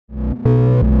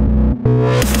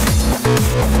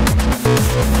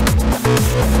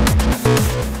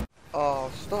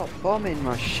bombing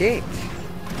my shit.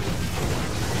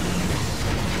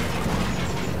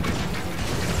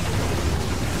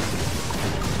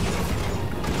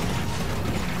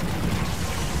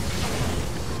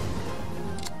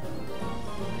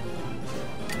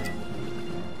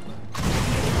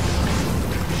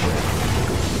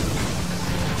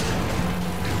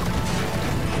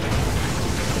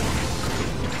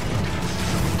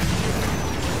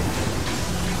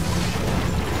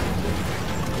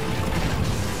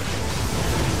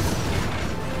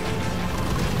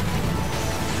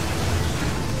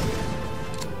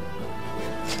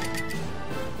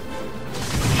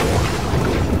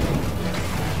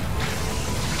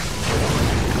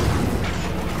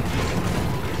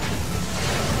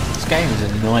 This game is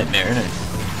a nightmare, isn't it?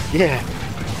 Yeah.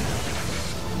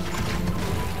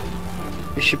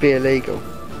 It should be illegal.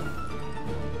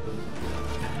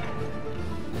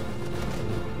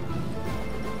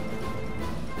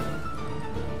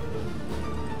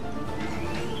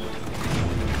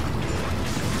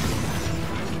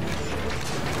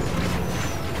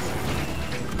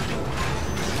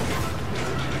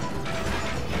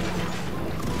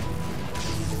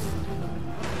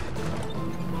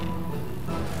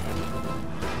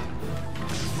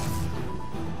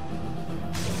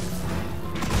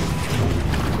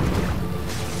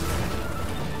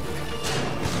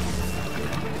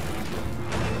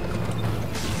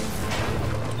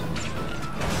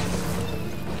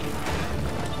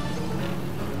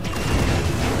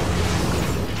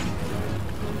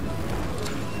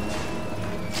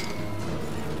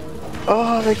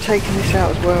 Oh, they've taken this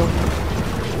out as well.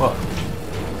 What?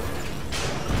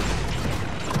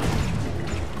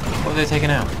 What have they taken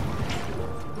out?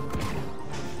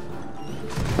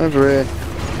 Over here.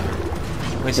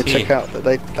 Where's They here? took out that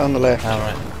they on the left. Oh,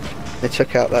 right. They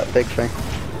took out that big thing,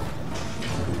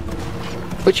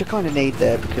 which you kind of need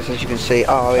there because, as you can see,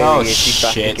 oh, here he is. He's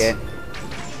back shit. again.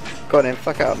 Go on then,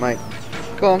 fuck it up, mate.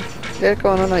 Go on. Yeah, go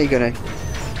on. I know you're gonna.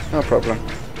 No problem.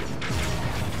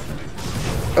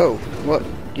 Oh, what?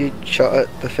 You shot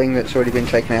at the thing that's already been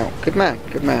taken out. Good man.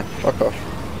 Good man. Fuck off.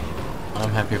 I'm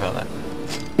happy about that.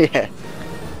 Yeah.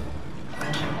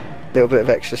 Little bit of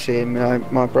ecstasy in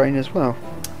my brain as well.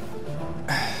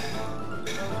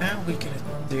 How are we gonna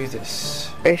do this?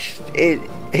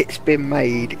 It's been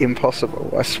made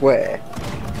impossible, I swear.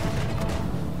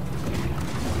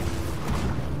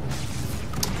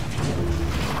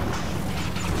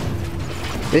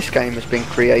 This game has been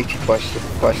created by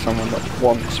someone that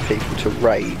wants people to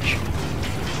rage.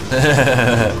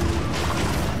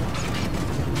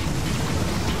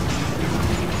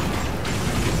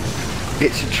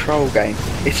 It's a troll game.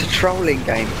 It's a trolling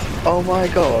game. Oh my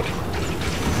god.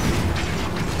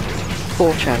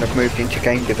 4chan have moved into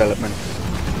game development.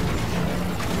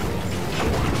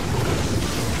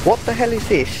 What the hell is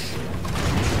this?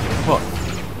 What?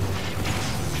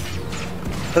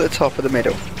 At the top of the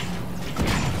middle.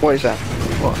 What is that?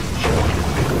 What?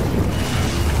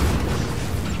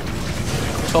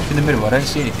 Top in the middle, I don't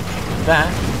see anything.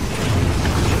 That?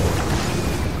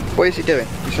 What is it doing?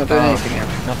 It's not doing anything now.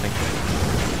 Nothing.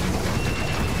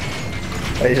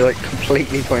 It's like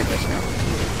completely pointless now.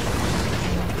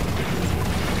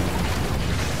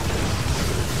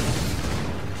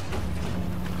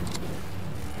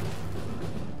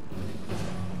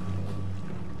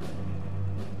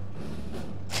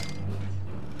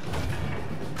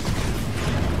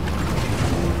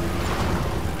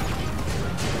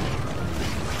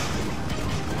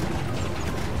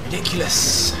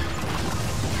 Ridiculous.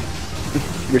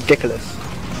 Ridiculous.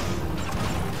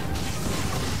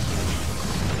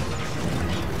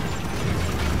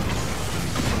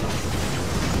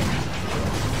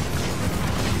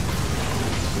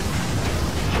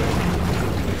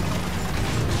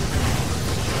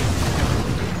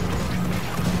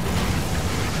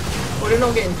 Well, they're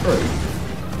not getting through.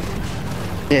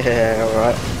 Yeah,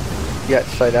 alright. You had to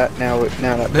say that, now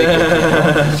that big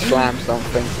slam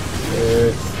something.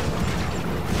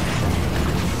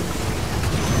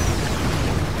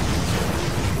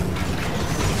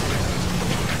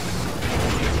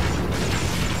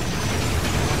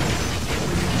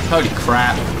 Holy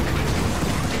crap.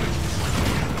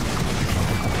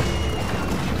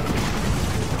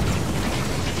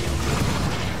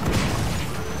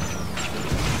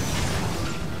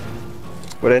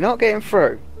 Well, they're not getting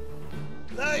through.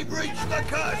 They've reached the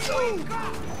castle!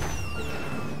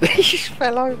 They just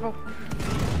fell over.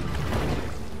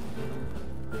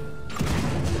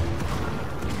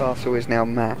 Castle is now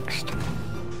maxed.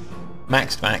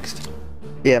 Maxed.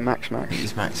 Yeah, max.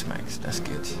 It's maxed. That's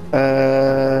good.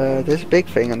 There's a big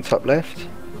thing on the top left.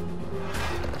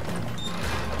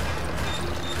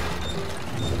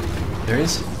 There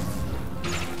is.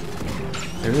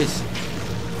 There is.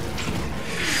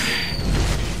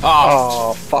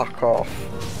 Oh, fuck off.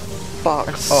 Fuck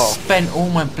I off. spent all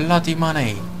my bloody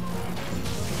money.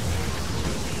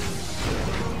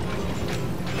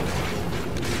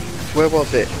 Where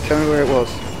was it? Tell me where it was.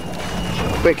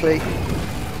 Quickly.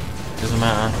 Doesn't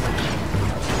matter.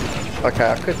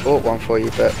 Okay, I could have bought one for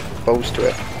you, but balls to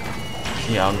it.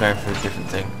 Yeah, I'm going for a different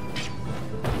thing.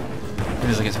 As soon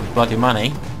as I get some bloody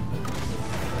money.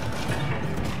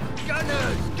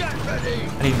 Gunners, get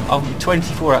ready! I'm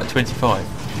 24 out of 25.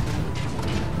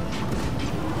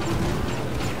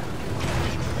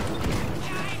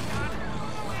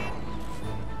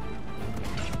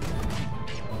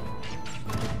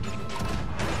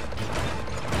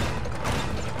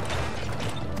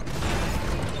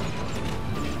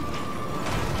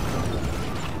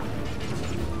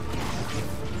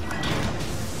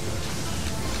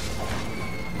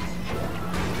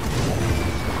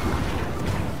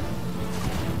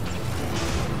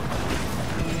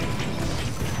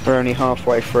 We're only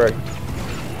halfway through.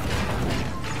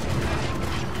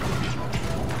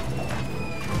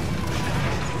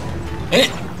 Eh?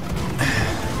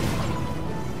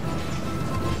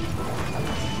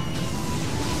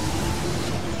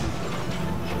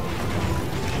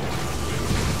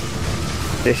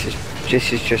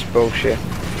 This is just bullshit.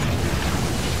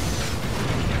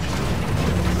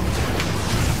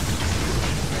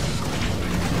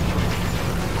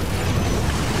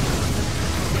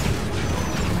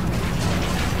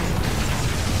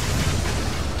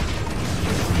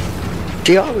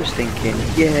 See, I was thinking,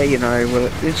 yeah, you know,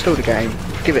 we'll install the game,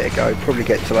 give it a go, probably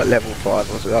get to like level 5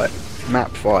 or so, like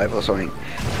map 5 or something,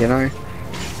 you know?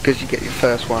 Because you get your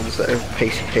first ones that are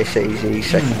piece of piss easy,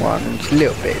 second one, and it's a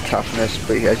little bit of toughness,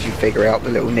 but as you figure out the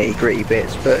little nitty gritty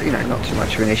bits, but you know, not too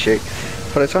much of an issue.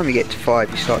 By the time you get to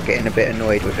 5, you start getting a bit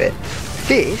annoyed with it.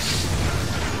 This?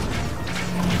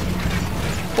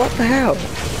 What the hell?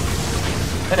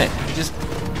 Isn't it? It just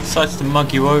decides to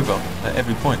mug you over at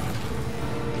every point.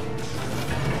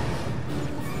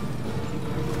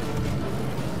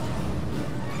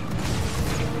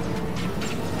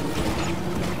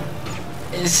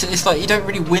 It's like you don't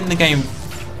really win the game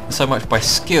so much by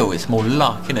skill, it's more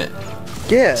luck, isn't it?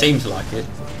 Yeah. Seems like it.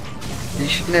 You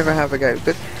should never have a go,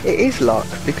 but it is luck,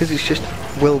 because it's just,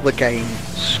 will the game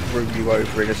screw you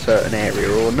over in a certain area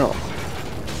or not?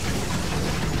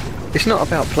 It's not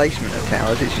about placement of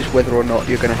towers, it's just whether or not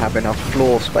you're going to have enough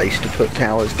floor space to put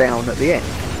towers down at the end.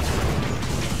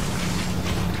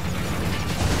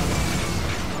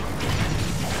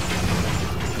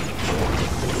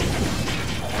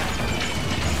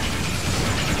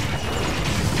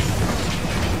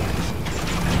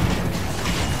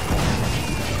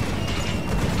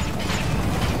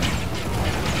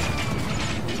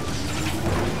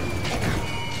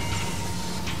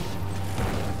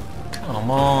 Come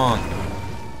on.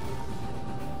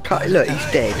 Look,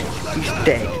 he's dead. He's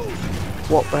dead.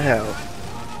 What the hell?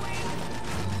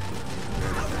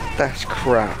 That's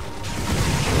crap.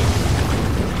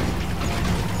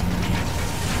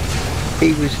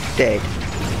 He was dead.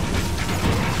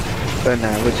 But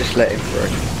no, we'll just let him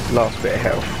through. Last bit of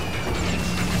health.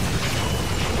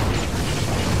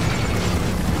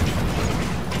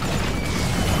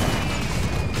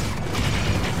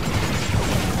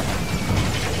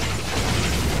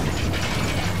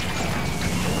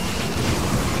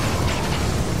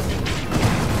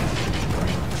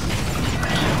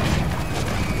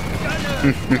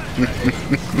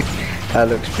 That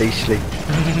looks beastly.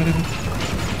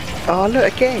 Oh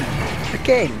look, again!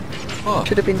 Again! What?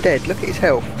 Should have been dead. Look at his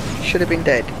health. Should have been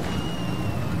dead.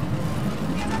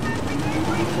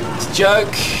 It's a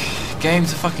joke.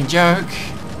 Game's a fucking joke.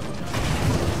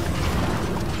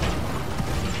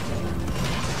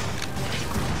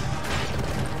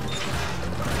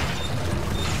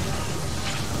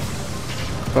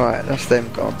 Right, that's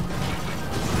them gone.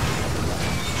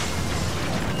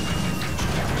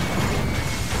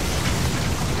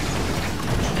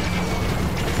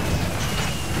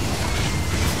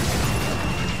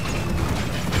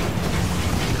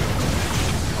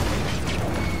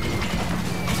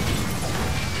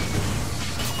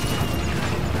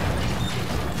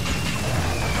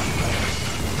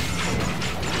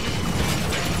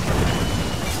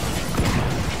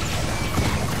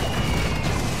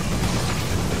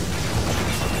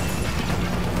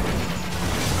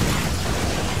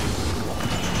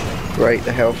 Great,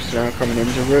 the health's now coming in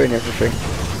to ruin everything.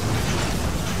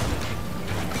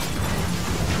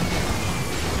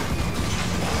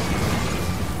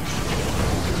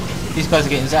 These guys are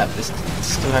getting zapped, they're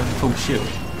still having full shield.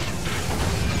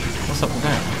 What's up with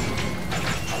that?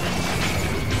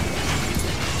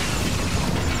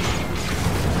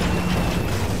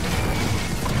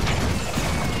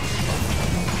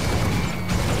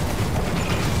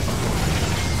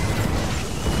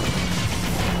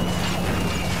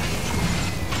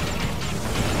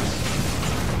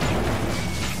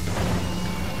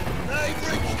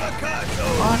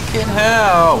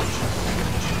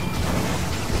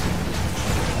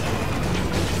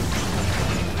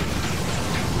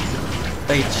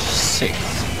 stage 6.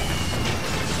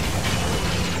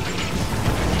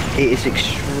 It is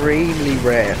extremely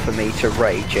rare for me to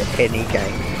rage at any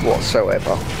game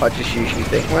whatsoever. I just usually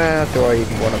think, well, do I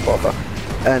even want to bother?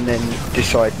 And then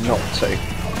decide not to.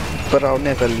 But I'll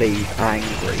never leave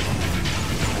angry.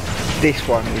 This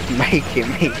one is making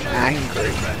me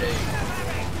angry.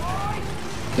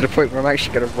 To the point where I'm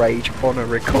actually going to rage on a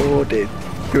recording.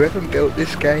 Whoever built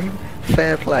this game,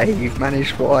 fair play, you've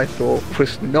managed what I thought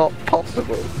was not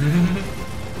possible.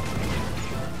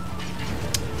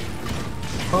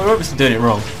 Well, we're obviously doing it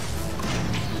wrong.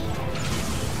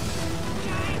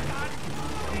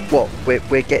 What?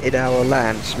 We're getting our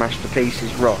land smashed to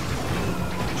pieces wrong.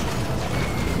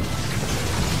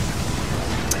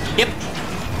 Yep.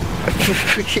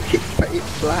 But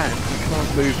it's land, we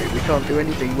can't move it, we can't do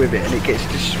anything with it, and it gets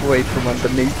destroyed from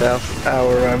underneath our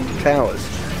towers.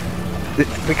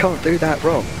 We can't do that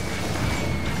wrong.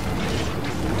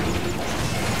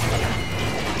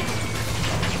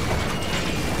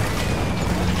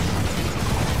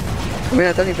 I mean,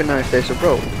 I don't even know if there's a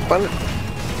rule, but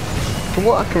from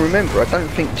what I can remember, I don't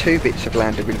think 2 bits of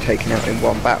land have been taken out in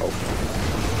one battle.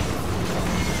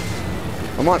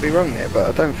 I might be wrong there, but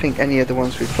I don't think any of the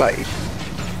ones we've played.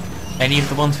 Any of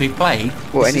the ones we've played?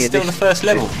 Well, this is still the first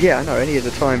level. Yeah, I know, any of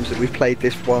the times that we've played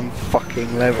this one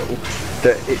fucking level,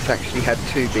 that it's actually had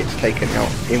 2 bits taken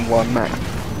out in one map.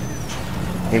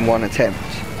 In one attempt.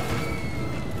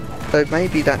 So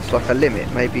maybe that's like a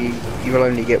limit, maybe you will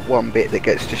only get 1 bit that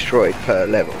gets destroyed per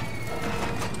level.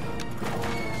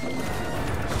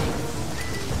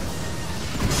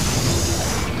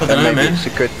 I don't know, maybe man. it's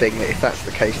a good thing that if that's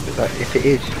the case, that if it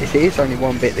is only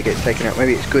 1 bit that gets taken out,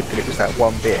 maybe it's good that it was that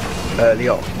 1 bit early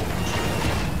on.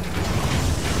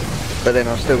 But then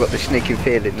I've still got this sneaking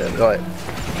feeling that like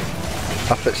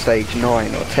up at stage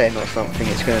 9 or 10 or something,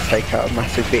 it's going to take out a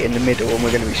massive bit in the middle and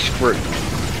we're going to be screwed.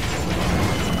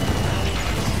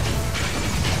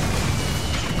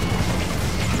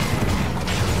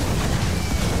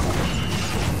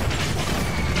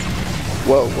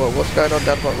 Whoa, what's going on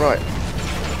down the right?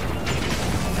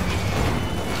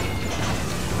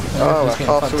 Oh, our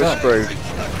castle is screwed.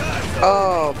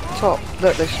 Oh, top.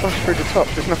 Look, they smashed through the top.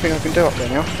 There's nothing I can do up there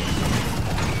now.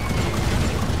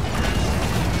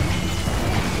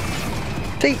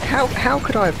 See, how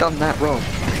could I have done that wrong?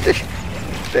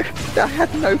 I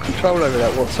had no control over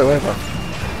that whatsoever.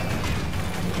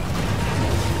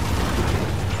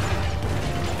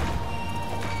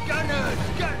 Gunners,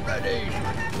 get ready!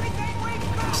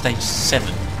 Stage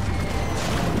 7.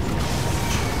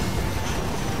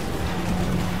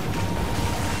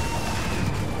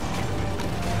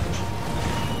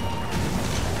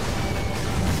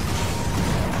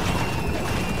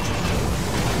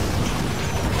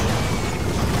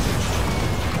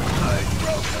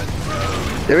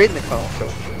 They're in the castle.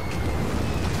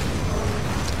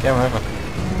 Yeah, whatever.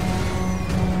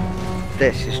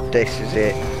 This is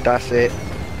it. That's it.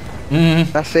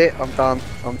 That's it. I'm done.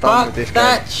 I'm done with this game.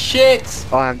 That shit!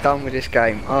 I am done with this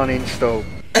game. Uninstall.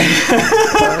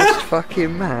 First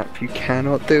fucking map, you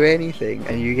cannot do anything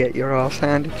and you get your ass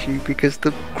handed to you because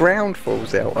the ground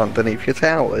falls out underneath your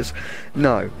towers.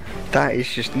 No, that is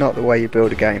just not the way you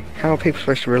build a game. How are people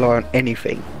supposed to rely on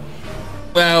anything?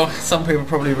 Well, some people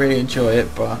probably really enjoy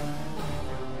it, but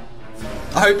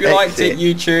I hope you liked it,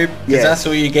 YouTube, because that's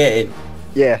all you're getting.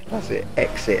 Yeah, that's it.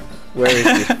 Exit. Where is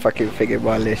this fucking thing in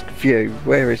my list? View.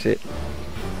 Where is it?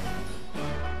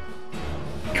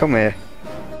 Come here.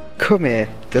 Come here.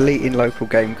 Deleting local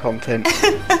game content.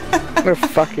 Where the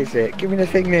fuck is it? Give me the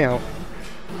thing now.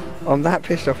 I'm that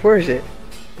pissed off. Where is it?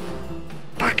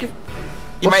 Fucking.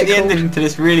 You make the ending to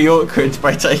this really awkward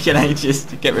by taking ages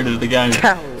to get rid of the game.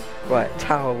 Right,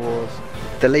 Tower Wars.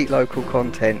 Delete local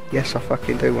content. Yes, I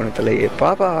fucking do want to delete it.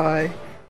 Bye bye.